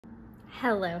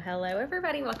Hello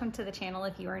everybody. Welcome to the channel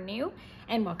if you are new,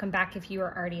 and welcome back if you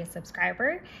are already a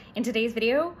subscriber. In today's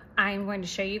video, I'm going to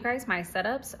show you guys my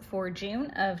setups for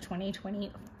June of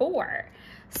 2024.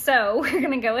 So we're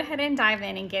gonna go ahead and dive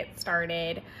in and get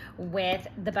started with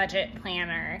the budget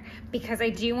planner, because I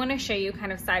do wanna show you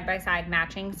kind of side-by-side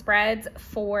matching spreads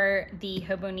for the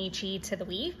Hobonichi to the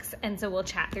weeks. And so we'll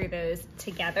chat through those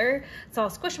together. So I'll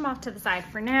squish them off to the side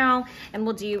for now, and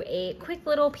we'll do a quick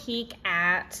little peek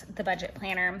at the budget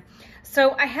planner.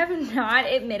 So I have not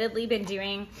admittedly been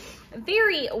doing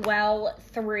very well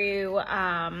through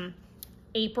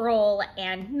April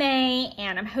and May,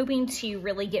 and I'm hoping to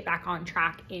really get back on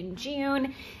track in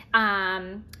June.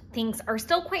 Things are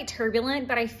still quite turbulent,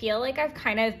 but I feel like I've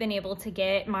kind of been able to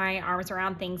get my arms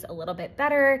around things a little bit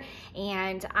better,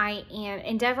 and I am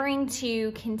endeavoring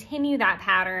to continue that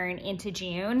pattern into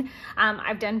June.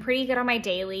 I've done pretty good on my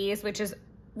dailies, which is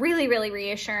really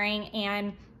reassuring,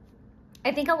 and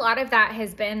I think a lot of that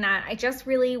has been that I just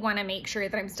really want to make sure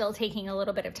that I'm still taking a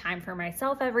little bit of time for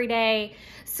myself every day.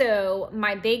 So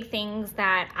my big things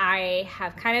that I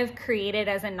have kind of created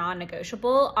as a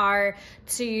non-negotiable are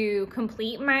to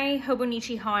complete my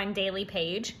Hobonichi Han daily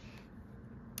page,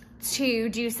 to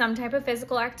do some type of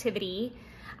physical activity,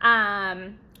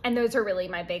 and those are really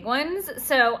my big ones.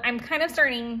 So I'm kind of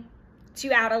starting to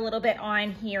add a little bit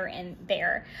on here and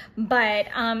there, but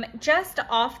just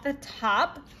off the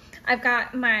top, I've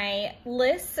got my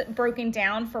lists broken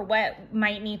down for what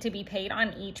might need to be paid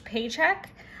on each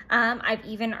paycheck. I've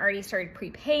even already started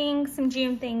prepaying some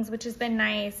June things, which has been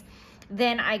nice.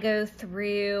 Then I go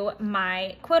through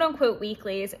my quote unquote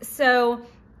weeklies. So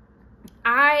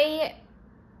I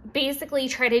basically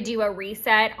try to do a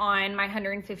reset on my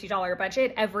 $150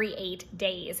 budget every 8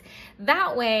 days.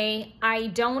 That way I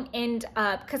don't end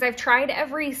up, because I've tried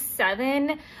every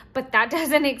 7, but that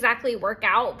doesn't exactly work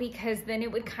out, because then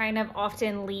it would kind of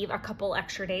often leave a couple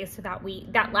extra days, so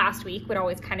that last week would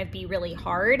always kind of be really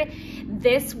hard.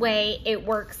 This way it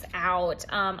works out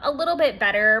a little bit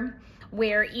better,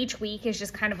 where each week is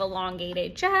just kind of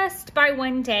elongated just by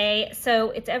 1 day.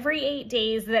 So it's every 8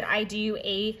 days that I do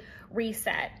a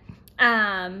reset.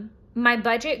 My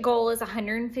budget goal is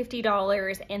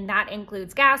 $150, and that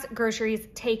includes gas, groceries,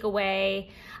 takeaway,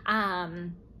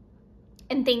 and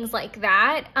things like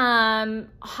that.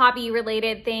 Hobby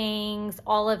related things,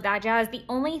 all of that jazz. The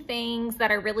only things that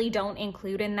I really don't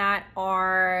include in that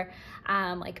are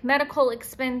like medical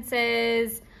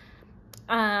expenses,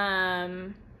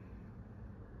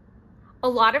 a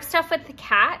lot of stuff with the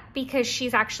cat, because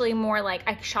she's actually more like,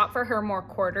 I shop for her more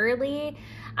quarterly.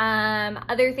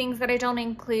 Other things that I don't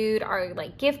include are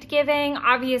like gift giving.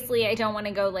 Obviously I don't want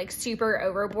to go like super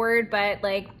overboard, but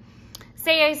like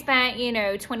say I spent, you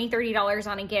know, $20, $30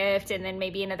 on a gift, and then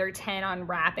maybe another 10 on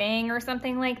wrapping or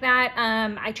something like that.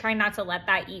 I try not to let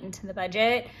that eat into the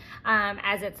budget,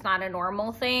 as it's not a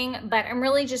normal thing, but I'm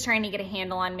really just trying to get a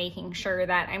handle on making sure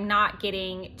that I'm not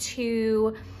getting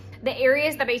too. The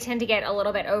areas that I tend to get a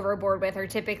little bit overboard with are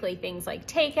typically things like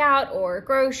takeout or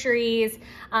groceries.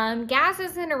 Gas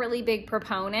isn't a really big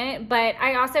proponent, but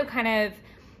I also kind of,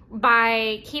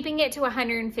 by keeping it to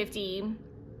 150,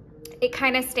 it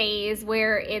kind of stays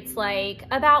where it's like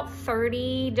about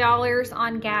 $30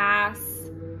 on gas.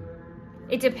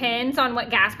 It depends on what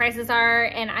gas prices are,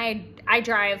 and I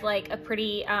drive like a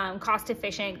pretty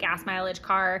cost-efficient gas mileage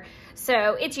car,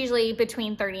 so it's usually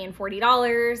between $30 and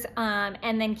 $40,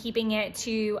 and then keeping it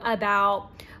to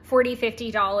about $40,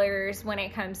 $50 when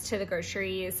it comes to the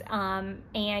groceries,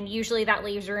 and usually that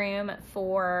leaves room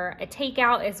for a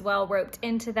takeout as well, roped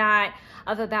into that,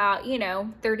 of about, you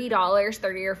know, $30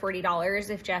 or $40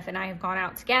 if Jeff and I have gone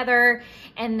out together.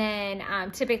 And then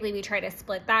typically we try to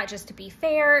split that just to be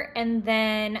fair, and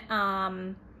then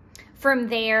from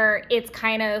there it's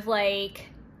kind of like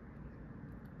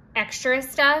extra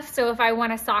stuff. So if I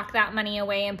want to sock that money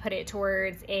away and put it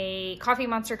towards a Coffee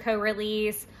Monster Co.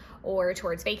 release, or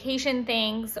towards vacation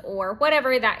things, or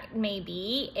whatever that may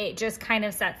be, it just kind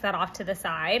of sets that off to the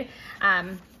side.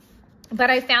 But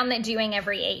I found that doing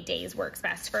every 8 days works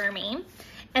best for me.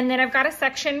 And then I've got a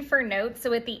section for notes.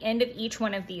 So at the end of each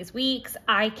one of these weeks,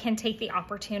 I can take the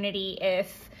opportunity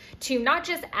to not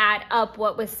just add up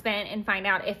what was spent and find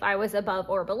out if I was above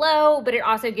or below, but it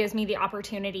also gives me the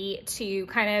opportunity to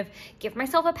kind of give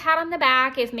myself a pat on the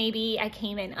back if maybe I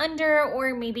came in under,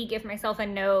 or maybe give myself a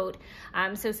note.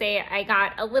 So say I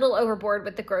got a little overboard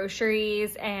with the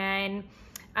groceries and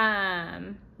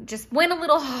just went a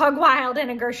little hog wild in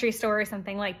a grocery store or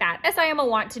something like that, as I am a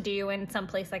want to do in some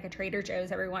place like a Trader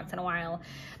Joe's every once in a while.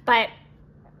 But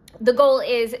the goal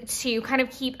is to kind of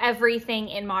keep everything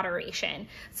in moderation.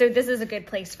 So this is a good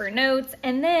place for notes.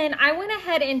 And then I went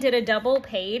ahead and did a double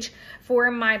page for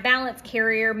my balance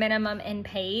carrier minimum and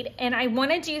paid. And I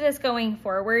want to do this going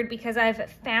forward because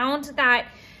I've found that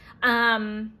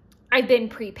I've been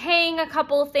prepaying a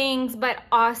couple things, but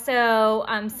also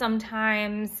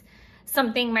sometimes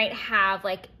something might have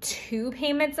like 2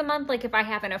 payments a month, like if I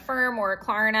have an Affirm or a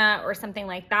Klarna or something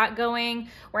like that going,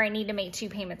 where I need to make 2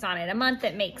 payments on it a month,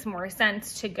 it makes more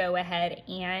sense to go ahead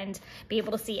and be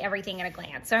able to see everything at a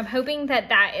glance. So I'm hoping that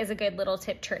that is a good little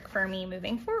tip trick for me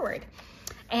moving forward.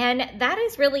 And that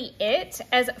is really it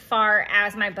as far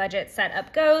as my budget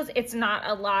setup goes. It's not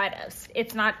a lot of,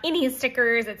 it's not any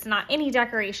stickers, it's not any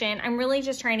decoration. I'm really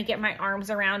just trying to get my arms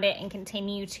around it and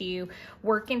continue to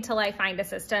work until I find a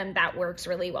system that works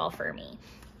really well for me.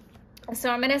 So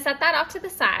I'm gonna set that off to the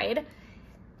side.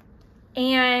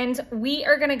 And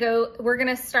we're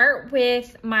gonna start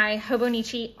with my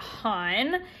Hobonichi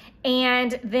Han,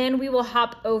 and then we will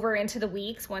hop over into the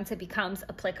weeks once it becomes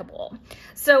applicable.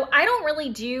 So I don't really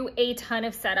do a ton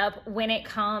of setup when it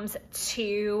comes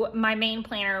to my main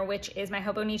planner, which is my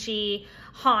Hobonichi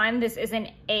Han. This is an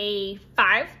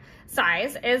A5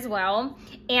 size as well,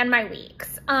 and my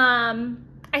weeks.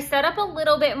 I set up a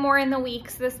little bit more in the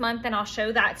weeks this month, and I'll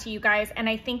show that to you guys. And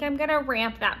I think I'm gonna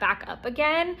ramp that back up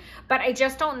again, but I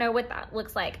just don't know what that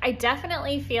looks like. I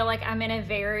definitely feel like I'm in a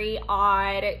very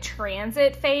odd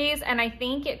transit phase, and I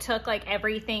think it took like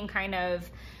everything kind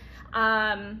of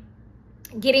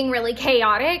getting really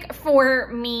chaotic for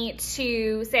me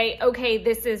to say, okay,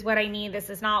 this is what I need, this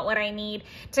is not what I need,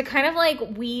 to kind of like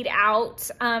weed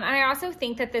out. And I also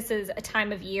think that this is a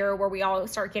time of year where we all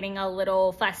start getting a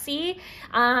little fussy.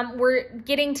 We're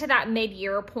getting to that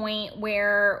mid-year point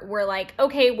where we're like,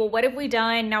 okay, well, what have we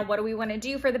done? Now, what do we want to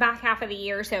do for the back half of the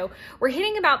year? So we're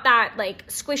hitting about that like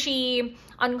squishy,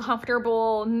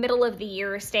 uncomfortable middle of the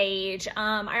year stage.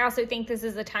 I also think this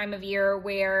is a time of year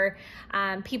where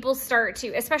people start to,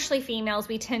 especially females,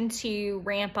 we tend to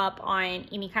ramp up on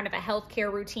any kind of a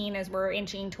healthcare routine as we're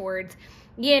inching towards,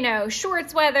 you know,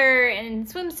 shorts weather and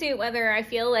swimsuit weather. I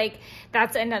feel like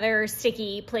that's another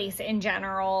sticky place in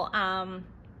general.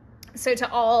 So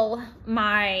to all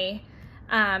my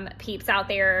peeps out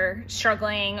there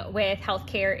struggling with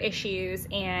healthcare issues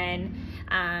and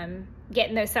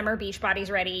getting those summer beach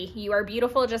bodies ready, you are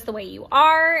beautiful just the way you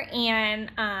are, and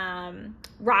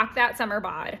rock that summer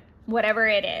bod, whatever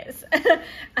it is.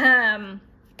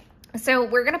 So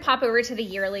we're gonna pop over to the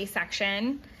yearly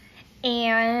section,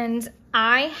 and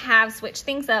I have switched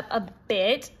things up a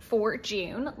bit for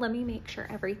June. Let me make sure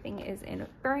everything is in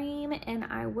frame, and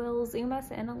I will zoom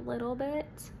us in a little bit.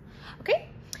 Okay,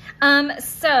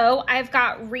 so I've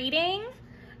got reading,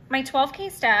 my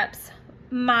 12K steps,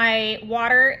 my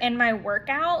water, and my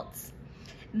workouts.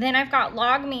 Then I've got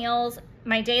log meals,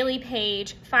 my daily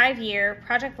page, 5-year,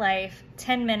 project life,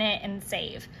 10-minute, and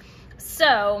save.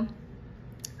 So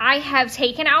I have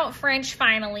taken out French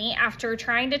finally after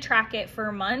trying to track it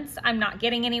for months. I'm not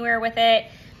getting anywhere with it.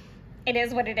 It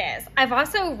is what it is. I've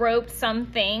also roped some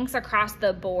things across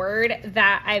the board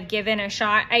that I've given a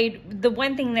shot. The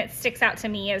one thing that sticks out to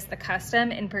me is the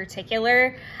custom in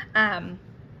particular.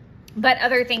 But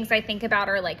other things I think about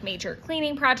are like major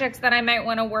cleaning projects that I might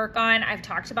want to work on. I've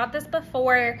talked about this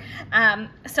before.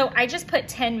 So I just put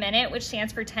 10-minute, which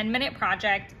stands for 10-minute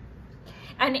project.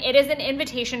 And it is an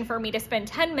invitation for me to spend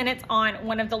 10 minutes on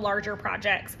one of the larger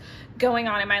projects going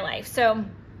on in my life. So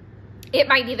it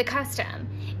might be the custom.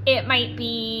 It might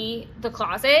be the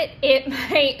closet. It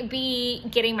might be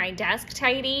getting my desk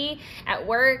tidy at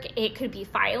work. It could be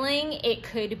filing. It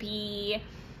could be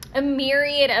a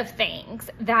myriad of things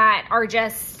that are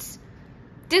just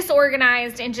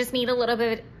disorganized and just need a little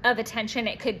bit of attention.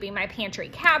 It could be my pantry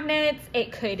cabinets.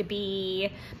 It could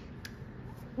be,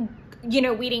 you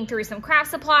know, weeding through some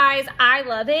craft supplies. I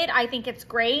love it. I think it's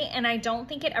great. And I don't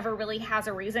think it ever really has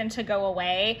a reason to go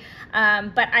away.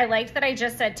 But I liked that I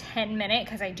just said 10-minute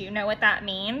because I do know what that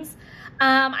means.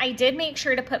 I did make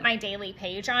sure to put my daily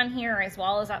page on here as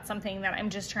well, as that's something that I'm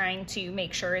just trying to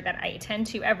make sure that I attend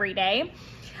to every day.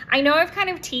 I know I've kind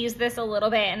of teased this a little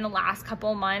bit in the last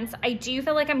couple months. I do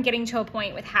feel like I'm getting to a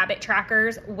point with habit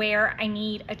trackers where I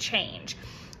need a change.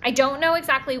 I don't know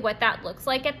exactly what that looks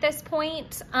like at this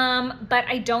point, but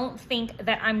I don't think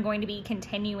that I'm going to be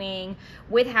continuing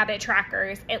with habit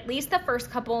trackers at least the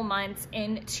first couple months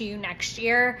into next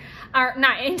year, or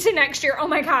not into next year, oh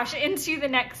my gosh, into the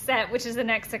next set, which is the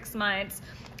next 6 months,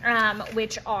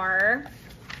 which are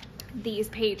these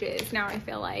pages. Now I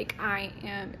feel like I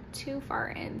am too far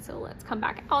in, so let's come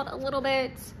back out a little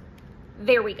bit.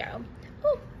 There we go.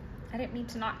 Ooh, I didn't mean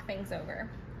to knock things over.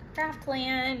 craft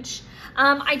lunch.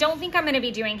 I don't think I'm going to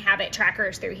be doing habit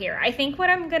trackers through here. I think what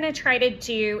I'm going to try to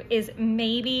do is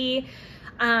maybe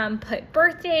put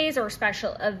birthdays or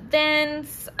special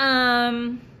events,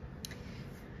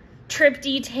 trip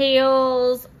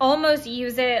details, almost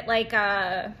use it like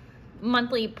a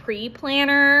monthly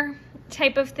pre-planner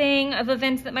type of thing of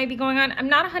events that might be going on. I'm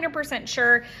not 100%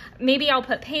 sure. Maybe I'll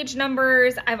put page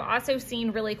numbers. I've also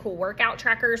seen really cool workout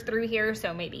trackers through here,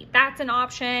 so maybe that's an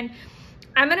option.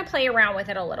 I'm going to play around with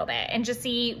it a little bit and just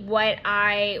see what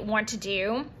I want to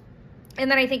do. And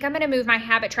then I think I'm going to move my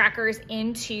habit trackers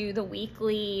into the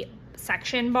weekly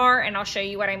section bar, and I'll show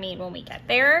you what I mean when we get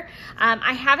there.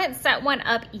 I haven't set one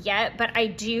up yet, but I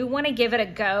do want to give it a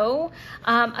go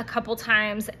a couple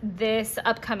times this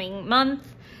upcoming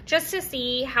month, just to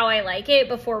see how I like it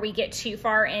before we get too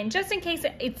far in, just in case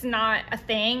it's not a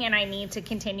thing and I need to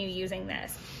continue using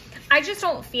this. I just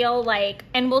don't feel like,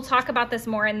 and we'll talk about this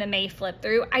more in the May flip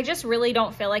through, I just really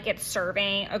don't feel like it's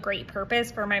serving a great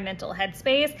purpose for my mental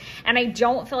headspace. And I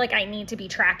don't feel like I need to be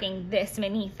tracking this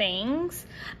many things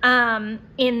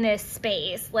in this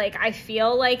space. Like, I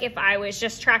feel like if I was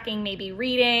just tracking maybe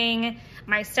reading,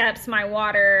 my steps, my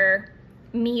water,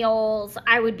 meals,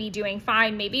 I would be doing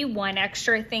fine. Maybe one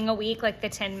extra thing a week, like the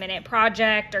 10-minute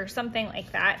project or something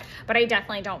like that. But I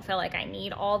definitely don't feel like I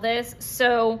need all this.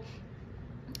 So,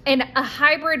 and a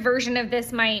hybrid version of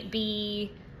this might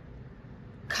be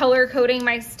color coding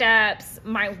my steps,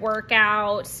 my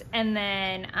workouts, and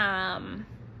then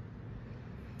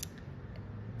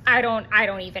I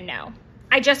don't even know.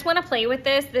 I just want to play with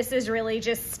this. This is really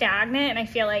just stagnant, and I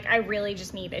feel like I really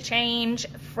just need a change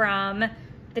from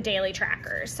the daily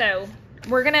tracker. So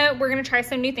we're gonna try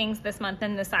some new things this month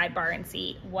in the sidebar and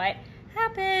see what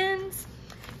happens.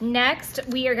 Next,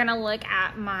 we are gonna look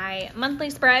at my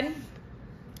monthly spread.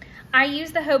 I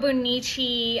use the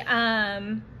Hobonichi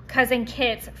cousin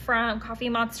kits from Coffee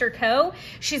Monster Co.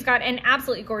 She's got an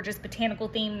absolutely gorgeous botanical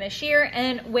theme this year,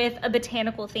 and with a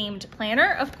botanical themed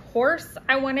planner. Of course,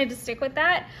 I wanted to stick with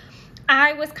that.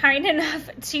 I was kind enough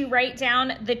to write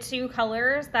down the 2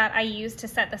 colors that I used to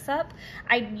set this up.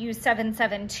 I used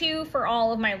 772 for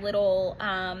all of my little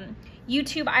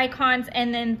YouTube icons,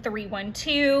 and then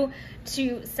 312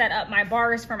 to set up my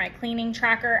bars for my cleaning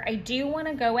tracker. I do want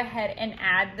to go ahead and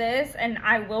add this, and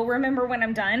I will remember when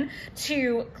I'm done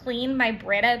to clean my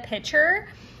Brita pitcher.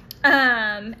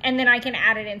 And then I can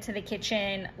add it into the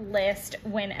kitchen list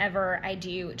whenever I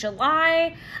do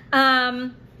July.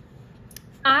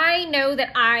 I know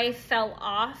that I fell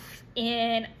off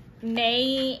in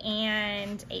May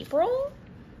and April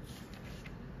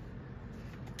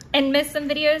and missed some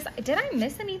videos. Did I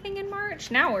miss anything in March?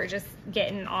 Now we're just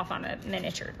getting off on a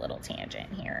miniature little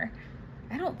tangent here.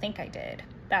 I don't think I did.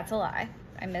 That's a lie.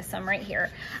 I missed some right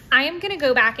here. I am going to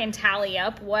go back and tally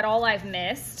up what all I've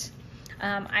missed.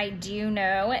 I do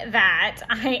know that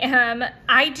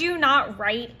I do not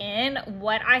write in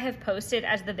what I have posted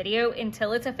as the video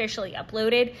until it's officially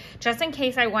uploaded, just in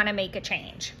case I want to make a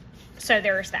change. So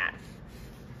there's that.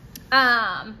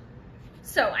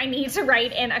 So I need to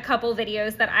write in a couple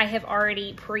videos that I have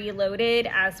already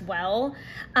preloaded as well.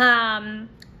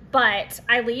 But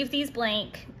I leave these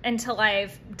blank until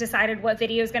I've decided what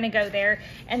video is going to go there.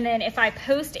 And then if I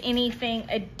post anything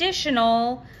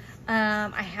additional,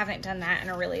 I haven't done that in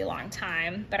a really long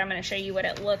time, but I'm going to show you what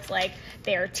it looks like.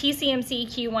 They're TCMC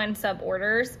Q1 sub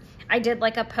orders. I did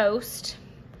like a post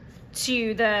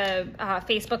to the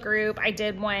Facebook group. I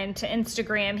did one to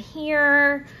Instagram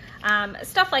here,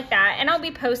 stuff like that. And I'll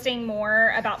be posting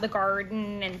more about the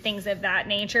garden and things of that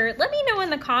nature. Let me know in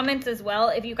the comments as well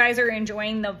if you guys are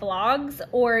enjoying the vlogs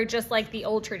or just like the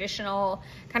old traditional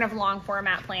kind of long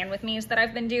format plan with me's that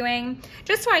I've been doing,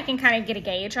 just so I can kind of get a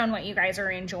gauge on what you guys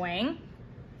are enjoying.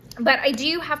 But I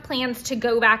do have plans to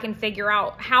go back and figure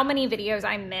out how many videos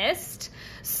I missed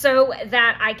so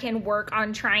that I can work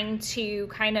on trying to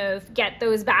kind of get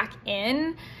those back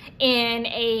in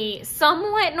a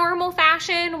somewhat normal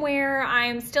fashion where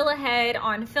I'm still ahead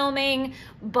on filming,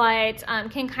 but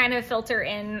can kind of filter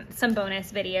in some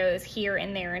bonus videos here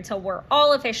and there until we're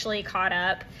all officially caught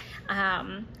up.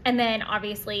 And then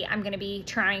obviously I'm going to be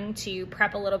trying to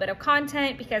prep a little bit of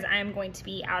content because I'm going to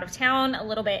be out of town a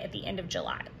little bit at the end of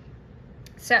July.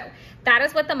 So that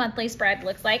is what the monthly spread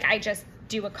looks like. I just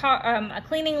do a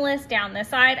cleaning list down this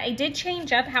side. I did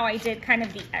change up how I did kind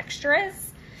of the extras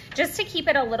just to keep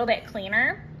it a little bit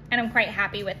cleaner, and I'm quite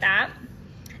happy with that.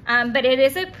 But it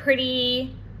is a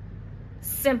pretty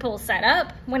simple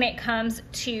setup when it comes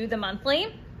to the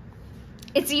monthly.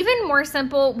 It's even more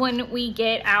simple when we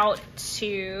get out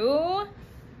to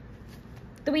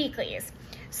the weeklies.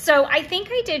 So I think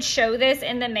I did show this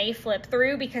in the May flip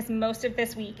through because most of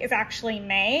this week is actually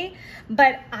May,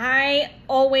 but I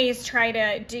always try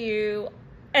to do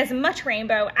as much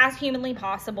rainbow as humanly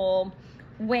possible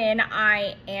when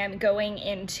I am going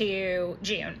into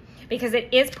June, because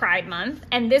it is Pride Month.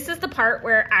 And this is the part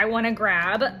where I want to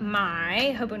grab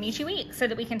my Hobonichi week so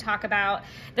that we can talk about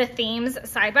the themes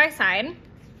side by side.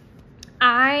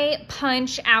 I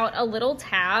punch out a little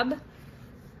tab.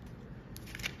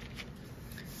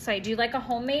 So I do like a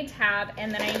homemade tab,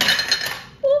 and then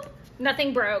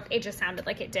nothing broke. It just sounded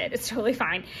like it did. It's totally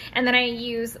fine. And then I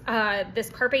use this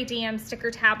Carpe Diem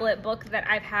sticker tablet book that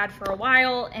I've had for a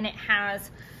while, and it has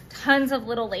tons of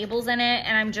little labels in it,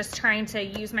 and I'm just trying to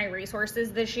use my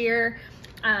resources this year.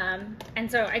 And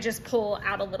so I just pull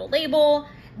out a little label.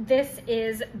 This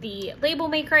is the label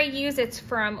maker I use. It's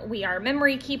from We Are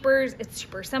Memory Keepers. It's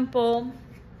super simple.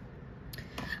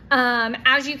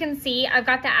 As you can see, I've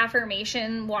got the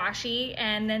affirmation washi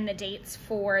and then the dates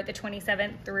for the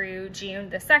 27th through June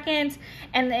the 2nd.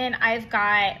 And then I've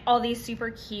got all these super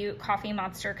cute Coffee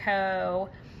Monster Co.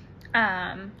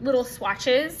 Little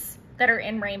swatches that are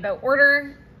in rainbow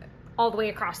order all the way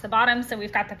across the bottom. So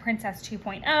we've got the Princess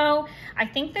 2.0. I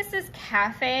think this is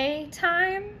Cafe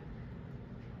Time,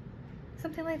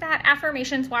 something like that.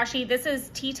 Affirmations washi. This is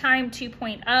Tea Time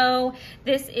 2.0.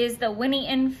 This is the Winnie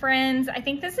and Friends. I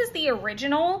think this is the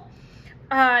original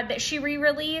that she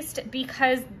re-released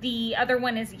because the other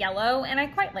one is yellow, and I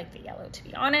quite like the yellow, to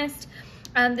be honest.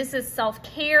 This is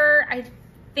Self-Care. I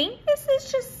think this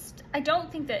is just, I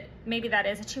don't think that, maybe that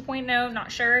is a 2.0,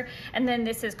 not sure. And then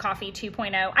this is Coffee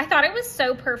 2.0. I thought it was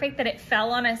so perfect that it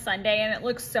fell on a Sunday and it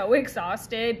looks so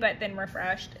exhausted, but then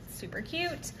refreshed. It's super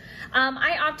cute.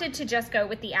 I opted to just go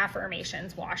with the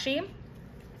Affirmations washi.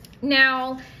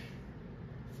 Now,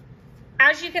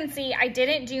 as you can see, I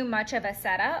didn't do much of a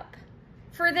setup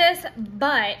for this,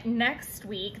 but next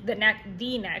week, the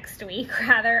next week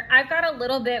rather, I've got a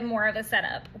little bit more of a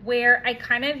setup where I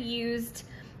kind of used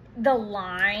the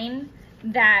line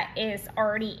that is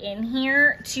already in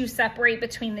here to separate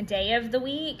between the day of the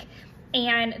week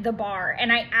and the bar.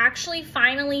 And I actually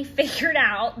finally figured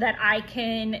out that I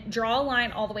can draw a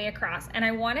line all the way across. And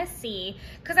I want to see,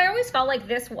 because I always felt like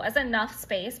this was enough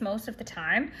space most of the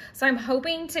time. So I'm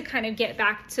hoping to kind of get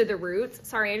back to the roots.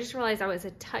 Sorry, I just realized I was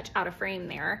a touch out of frame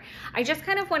there. I just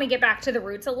kind of want to get back to the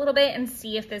roots a little bit and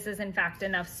see if this is in fact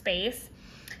enough space.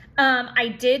 I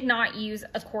did not use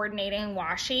a coordinating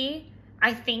washi,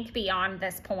 I think, beyond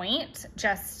this point,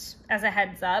 just as a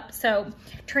heads up. So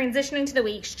transitioning to the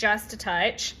weeks just a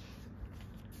touch.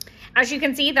 As you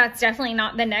can see, that's definitely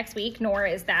not the next week, nor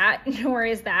is that.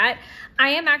 I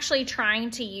am actually trying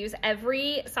to use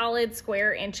every solid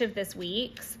square inch of this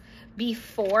week's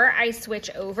before I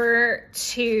switch over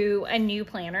to a new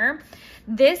planner.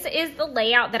 This is the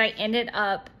layout that I ended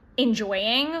up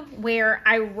enjoying, where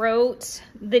I wrote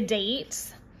the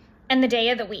dates and the day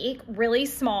of the week really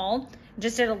small,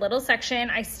 just did a little section.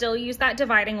 I still use that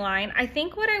dividing line. I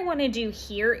think what I want to do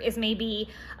here is maybe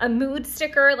a mood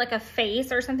sticker, like a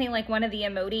face or something, like one of the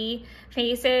emoji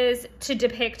faces to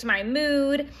depict my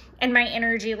mood and my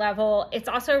energy level. It's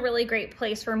also a really great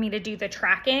place for me to do the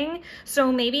tracking.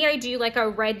 So maybe I do like a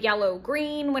red, yellow,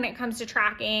 green when it comes to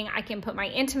tracking. I can put my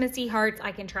intimacy hearts.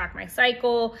 I can track my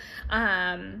cycle.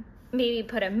 Maybe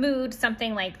put a mood,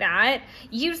 something like that.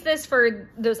 Use this for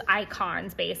those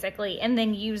icons basically, and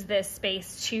then use this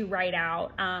space to write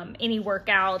out any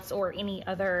workouts or any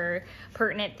other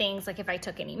pertinent things, like if I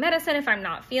took any medicine, if I'm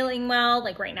not feeling well.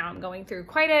 Like right now I'm going through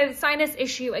quite a sinus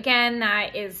issue again,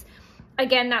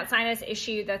 that sinus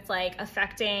issue that's like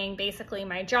affecting basically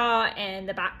my jaw and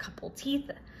the back couple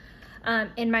teeth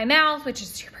in my mouth, which is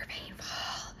super painful.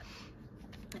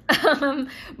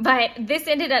 But this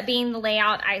ended up being the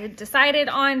layout I had decided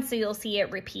on, so you'll see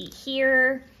it repeat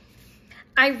here.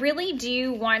 I really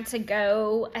do want to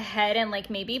go ahead and like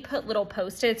maybe put little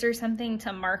post-its or something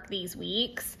to mark these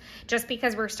weeks, just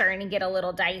because we're starting to get a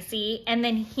little dicey. And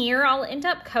then here I'll end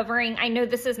up covering, I know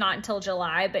this is not until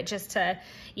July, but just to,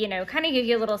 you know, kind of give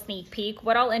you a little sneak peek,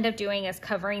 what I'll end up doing is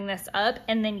covering this up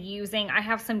and then using, I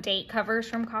have some date covers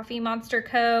from Coffee Monster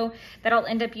Co. that I'll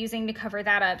end up using to cover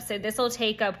that up. So this will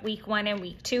take up week 1 and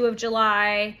week 2 of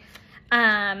July.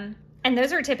 And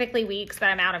those are typically weeks that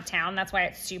I'm out of town. That's why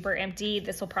it's super empty.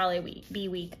 This will probably be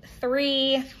week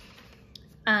 3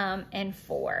 and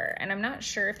 4. And I'm not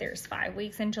sure if there's 5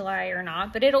 weeks in July or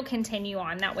not, but it'll continue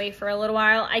on that way for a little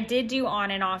while. I did do on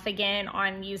and off again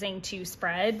on using 2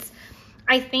 spreads.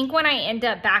 I think when I end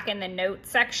up back in the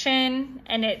notes section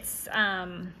and it's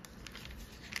a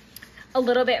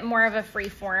little bit more of a free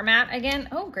format again,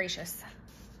 oh gracious,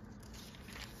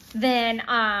 then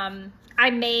I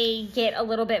may get a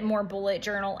little bit more bullet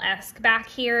journal-esque back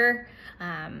here,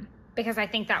 because I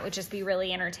think that would just be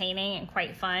really entertaining and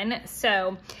quite fun.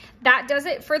 So that does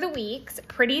it for the weeks.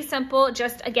 Pretty simple,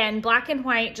 just again, black and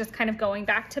white, just kind of going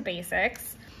back to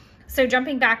basics. So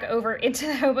jumping back over into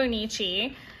the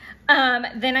Hobonichi,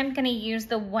 then I'm gonna use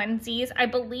the onesies. I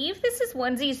believe this is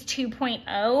onesies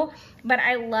 2.0, but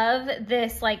I love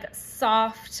this like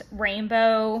soft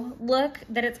rainbow look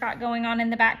that it's got going on in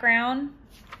the background.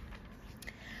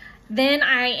 Then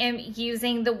I am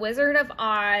using the Wizard of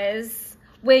Oz,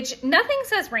 which nothing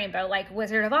says rainbow like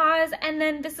Wizard of Oz. And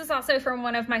then this is also from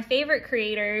one of my favorite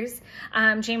creators,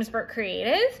 James Burke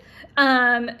Creative,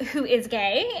 who is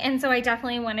gay. And so I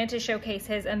definitely wanted to showcase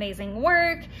his amazing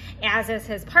work, as is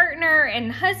his partner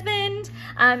and husband.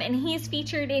 And he's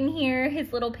featured in here,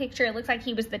 his little picture. It looks like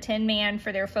he was the Tin Man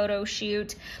for their photo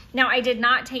shoot. Now, I did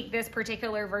not take this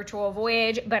particular virtual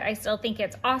voyage, but I still think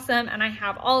it's awesome. And I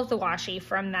have all of the washi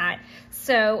from that.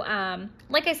 So,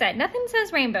 like I said, nothing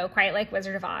says rainbow quite like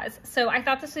Wizard of Oz. So I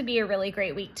thought this would be a really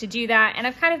great week to do that. And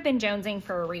I've kind of been jonesing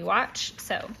for a rewatch.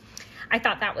 So I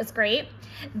thought that was great.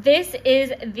 This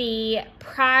is the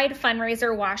Pride fundraiser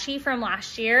washi from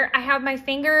last year. I have my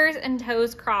fingers and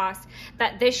toes crossed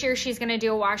that this year she's gonna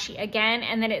do a washi again,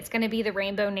 and then it's gonna be the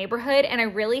Rainbow Neighborhood. And I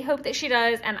really hope that she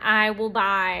does, and I will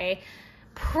buy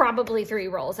probably 3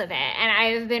 rolls of it. And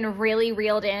I've been really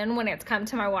reeled in when it's come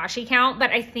to my washi count, but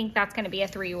I think that's going to be a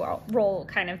 3 roll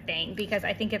kind of thing, because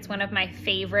I think it's one of my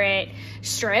favorite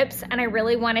strips, and I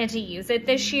really wanted to use it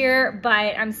this year,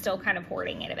 but I'm still kind of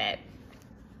hoarding it a bit.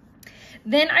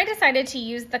 Then I decided to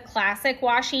use the classic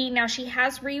washi. Now, she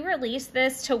has re-released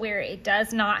this to where it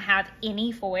does not have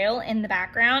any foil in the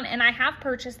background, and I have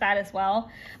purchased that as well,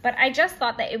 but I just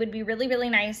thought that it would be really, really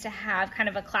nice to have kind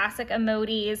of a classic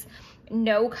Emotis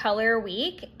no color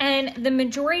week. And the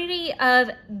majority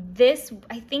of this,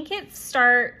 I think it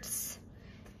starts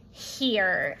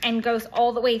here and goes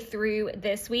all the way through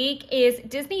this week, is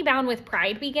Disney Bound with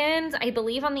Pride begins, I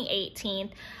believe, on the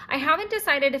 18th. I haven't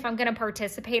decided if I'm going to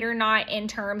participate or not in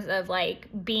terms of like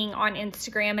being on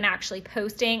Instagram and actually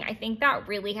posting. I think that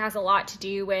really has a lot to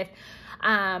do with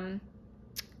my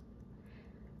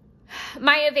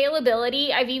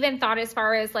availability. I've even thought as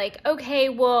far as like, okay,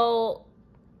 well,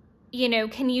 you know,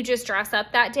 can you just dress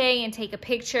up that day and take a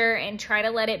picture and try to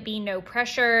let it be no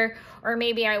pressure? Or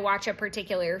maybe I watch a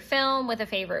particular film with a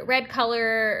favorite red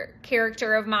color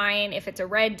character of mine if it's a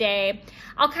red day.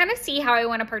 I'll kind of see how I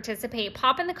want to participate.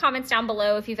 Pop in the comments down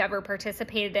below if you've ever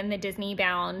participated in the Disney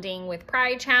Bounding with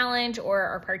Pride challenge or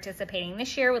are participating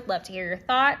this year. Would love to hear your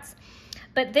thoughts.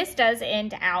 But this does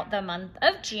end out the month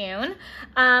of June.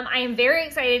 I am very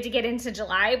excited to get into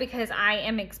July because I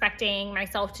am expecting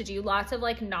myself to do lots of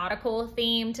like nautical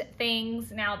themed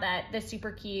things now that the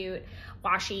super cute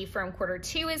washi from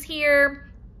Q2 is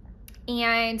here.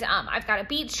 And I've got a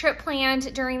beach trip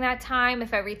planned during that time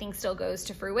if everything still goes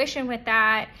to fruition with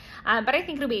that. But I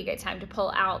think it'll be a good time to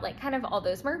pull out like kind of all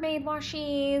those mermaid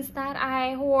washis that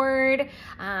I hoard,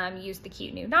 use the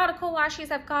cute new nautical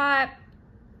washis I've got,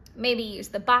 maybe use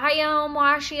the Biome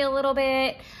washi a little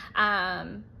bit.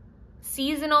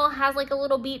 Seasonal has like a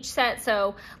little beach set,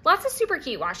 so lots of super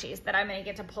cute washis that I'm gonna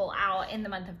get to pull out in the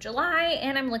month of July,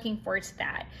 and I'm looking forward to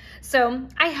that. So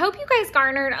I hope you guys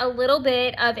garnered a little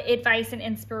bit of advice and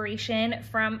inspiration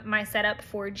from my setup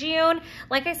for June.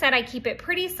 Like I said, I keep it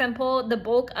pretty simple. The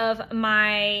bulk of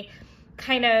my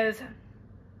kind of,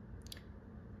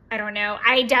 I don't know,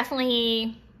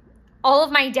 all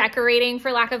of my decorating,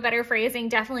 for lack of better phrasing,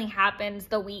 definitely happens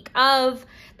the week of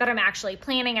that I'm actually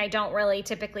planning. I don't really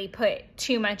typically put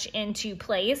too much into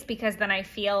place because then I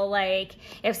feel like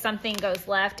if something goes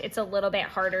left, it's a little bit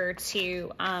harder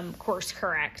to course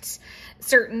correct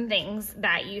certain things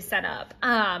that you set up.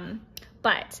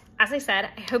 But as I said,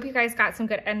 I hope you guys got some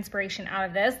good inspiration out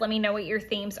of this. Let me know what your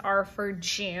themes are for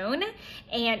June.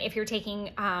 And if you're taking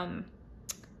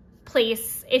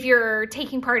if you're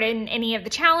taking part in any of the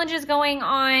challenges going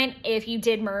on, if you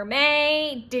did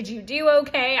mermaid, did you do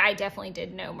okay? I definitely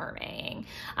did no mermaiding.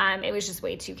 It was just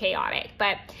way too chaotic.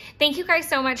 But thank you guys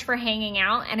so much for hanging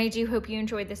out, and I do hope you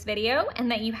enjoyed this video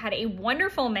and that you had a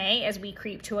wonderful May as we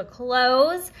creep to a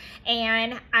close,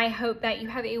 and I hope that you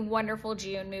have a wonderful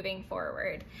June moving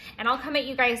forward. And I'll come at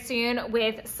you guys soon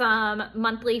with some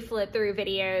monthly flip through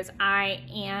videos. I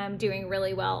am doing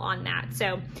really well on that,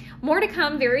 so more to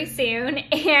come very soon.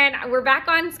 And we're back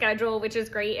on schedule, which is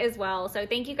great as well. So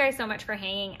thank you guys so much for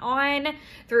hanging on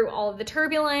through all of the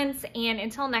turbulence. And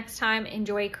until next time,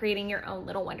 enjoy creating your own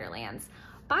little wonderlands.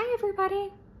 Bye,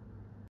 everybody.